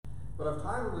But I've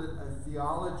titled it A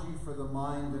Theology for the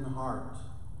Mind and Heart.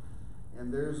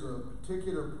 And there's a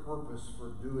particular purpose for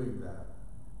doing that.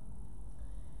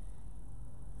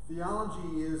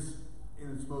 Theology is,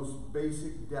 in its most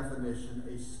basic definition,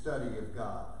 a study of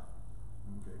God.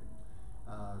 Okay.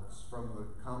 It's from the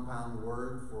compound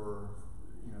word for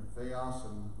theos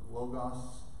and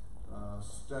logos,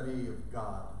 study of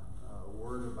God,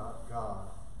 word about God.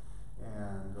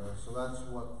 And so that's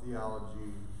what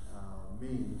theology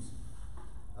means.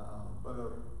 But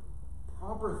a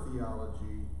proper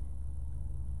theology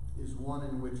is one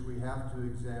in which we have to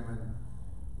examine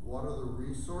what are the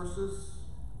resources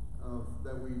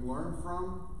that we learn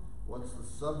from, what's the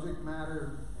subject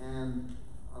matter, and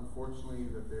unfortunately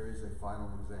that there is a final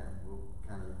exam. We'll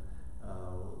kind of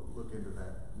look into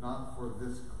that. Not for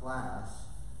this class,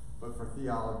 but for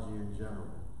theology in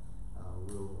general.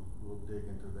 We'll dig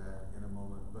into that in a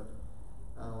moment. But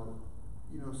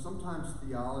sometimes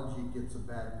theology gets a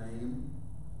bad name.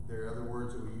 There are other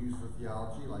words that we use for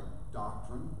theology, like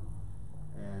doctrine.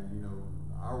 And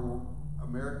our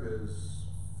America is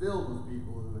filled with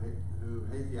people who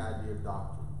hate the idea of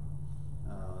doctrine.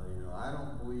 I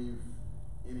don't believe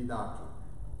any doctrine,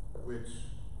 which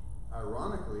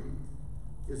ironically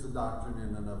is a doctrine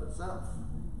in and of itself.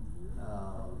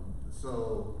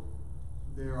 So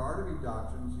there are to be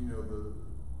doctrines.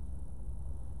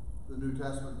 The New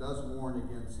Testament does warn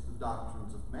against the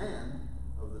doctrines of man,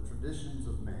 of the traditions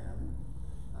of man.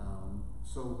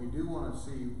 So we do want to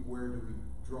see where do we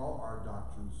draw our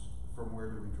doctrines, from where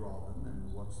do we draw them,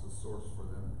 and what's the source for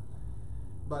them.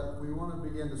 But we want to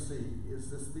begin to see, is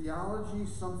this theology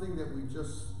something that we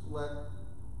just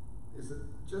is it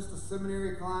just a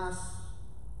seminary class?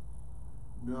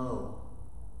 No.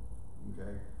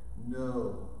 Okay?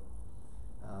 No.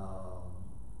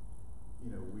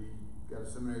 We got a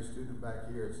seminary student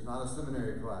back here. It's not a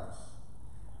seminary class.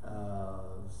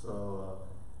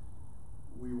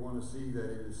 We want to see that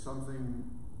it is something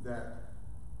that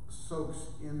soaks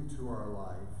into our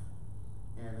life,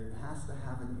 and it has to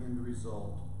have an end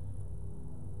result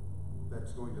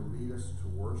that's going to lead us to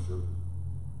worship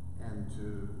and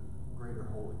to greater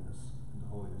holiness, and to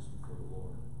holiness before the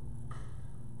Lord.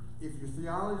 If your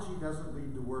theology doesn't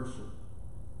lead to worship,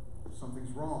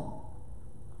 something's wrong.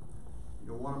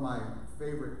 One of my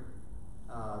favorite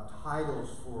titles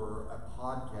for a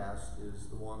podcast is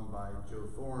the one by Joe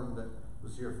Thorne that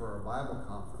was here for our Bible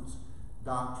conference,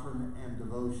 Doctrine and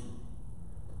Devotion.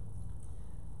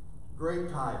 Great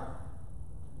title.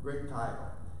 Great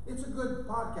title. It's a good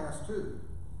podcast too,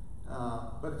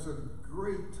 but it's a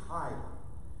great title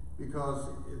because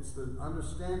it's the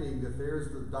understanding that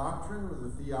there's the doctrine or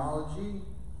the theology,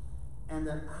 and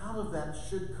that out of that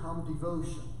should come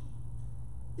devotion.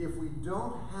 If we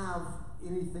don't have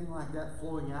anything like that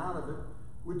flowing out of it,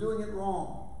 we're doing it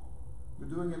wrong. We're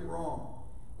doing it wrong.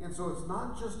 And so it's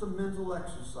not just a mental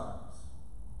exercise.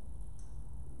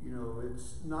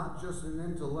 It's not just an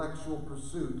intellectual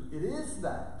pursuit. It is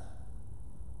that,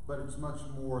 but it's much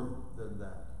more than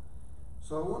that.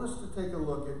 So I want us to take a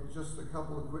look at just a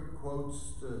couple of quick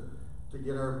quotes to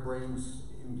get our brains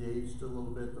engaged a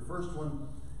little bit. The first one,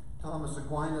 Thomas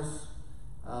Aquinas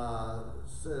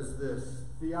says this: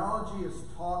 theology is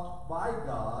taught by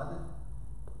God,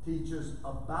 teaches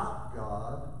about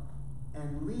God,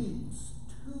 and leads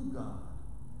to God.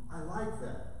 I like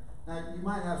that. Now, you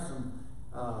might have some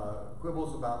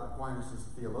quibbles about Aquinas as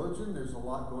a theologian. There's a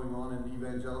lot going on in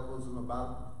evangelicalism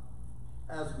about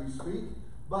as we speak.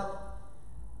 But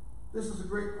this is a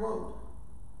great quote,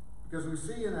 because we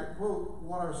see in that quote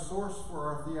what our source for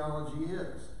our theology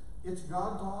is. It's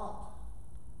God taught.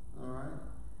 All right?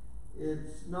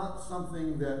 It's not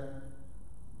something that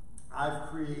I've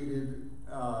created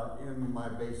in my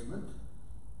basement.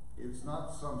 It's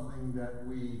not something that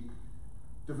we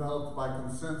developed by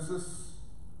consensus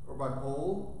or by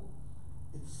poll.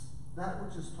 It's that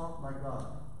which is taught by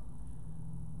God.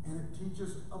 And it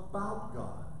teaches about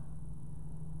God.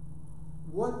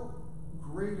 What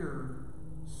greater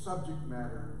subject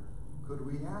matter could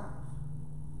we have?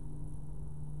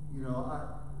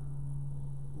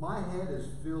 My head is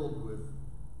filled with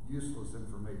useless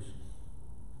information.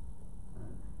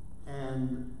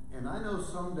 And I know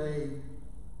someday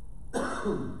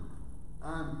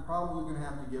I'm probably going to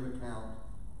have to give account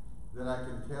that I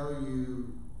can tell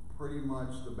you pretty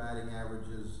much the batting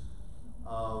averages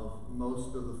of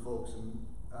most of the folks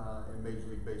in Major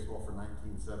League Baseball for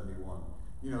 1971.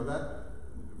 That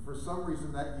for some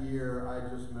reason that year I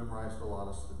just memorized a lot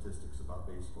of statistics about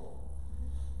baseball.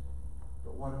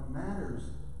 But what matters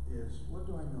is, what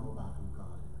do I know about who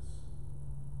God is?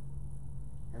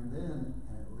 And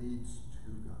it leads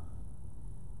to God.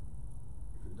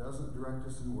 If it doesn't direct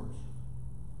us in worship,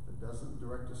 if it doesn't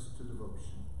direct us to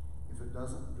devotion, if it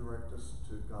doesn't direct us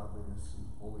to godliness and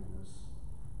holiness,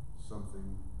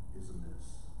 something is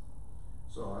amiss.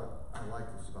 So I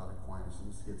like this about Aquinas,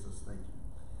 and this gets us thinking.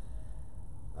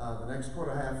 The next quote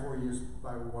I have for you is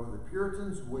by one of the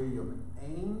Puritans, William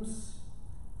Ames.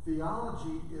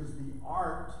 Theology is the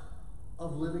art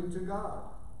of living to God.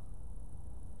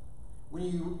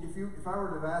 If I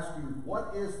were to ask you,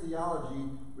 what is theology,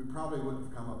 we probably wouldn't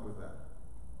have come up with that.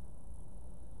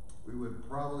 We would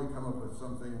probably come up with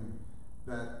something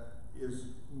that is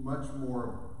much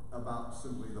more about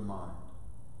simply the mind.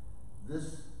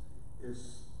 This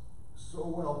is so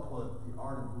well put, the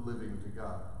art of living to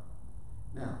God.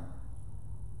 Now,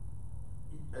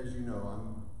 as you know,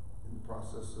 I'm in the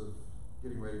process of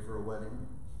getting ready for a wedding.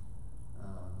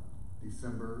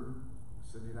 December,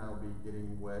 Cindy and I will be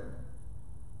getting wed.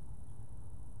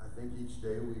 I think each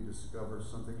day we discover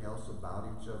something else about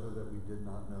each other that we did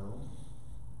not know.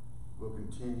 We'll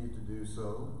continue to do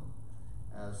so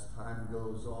as time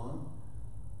goes on.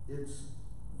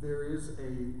 There is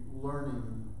a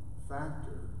learning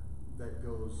factor that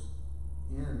goes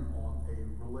in on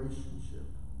a relationship.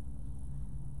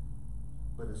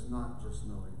 But it's not just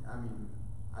knowing. I mean,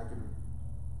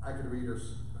 I could read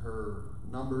her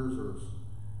numbers or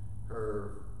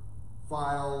her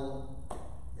file,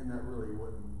 and that really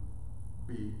wouldn't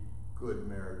be good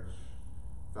marriage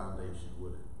foundation,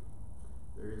 would it?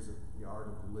 There is the art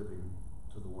of living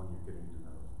to the one you're getting to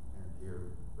know. And here,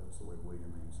 that's the way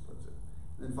William Ames puts it.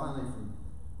 And then finally,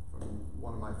 from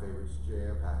one of my favorites,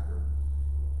 J.I. Packer,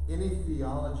 any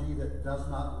theology that does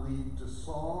not lead to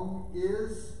song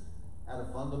is, at a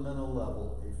fundamental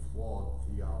level, a flawed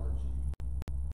theology.